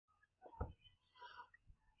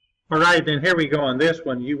All right, then here we go on this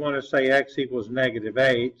one. You want to say x equals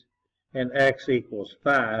 -8 and x equals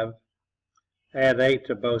 5. Add 8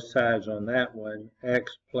 to both sides on that one.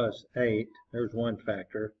 X plus 8, there's one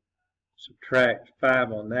factor. Subtract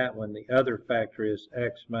 5 on that one. The other factor is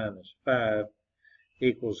x minus 5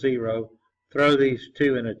 equals 0. Throw these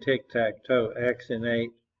two in a tic-tac-toe, x and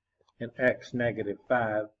 8 and x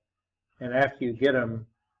 -5. And after you get them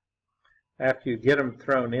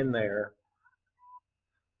thrown in there,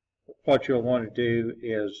 what you'll want to do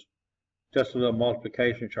is just a little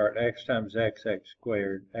multiplication chart. X times x, x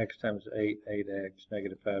squared. X times 8, 8x.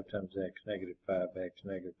 -5 times x, -5x.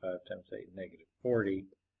 -5 times 8, -40.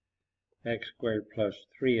 X squared plus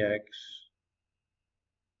 3x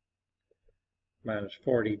minus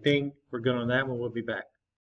 40. Ding. We're good on that one. We'll be back.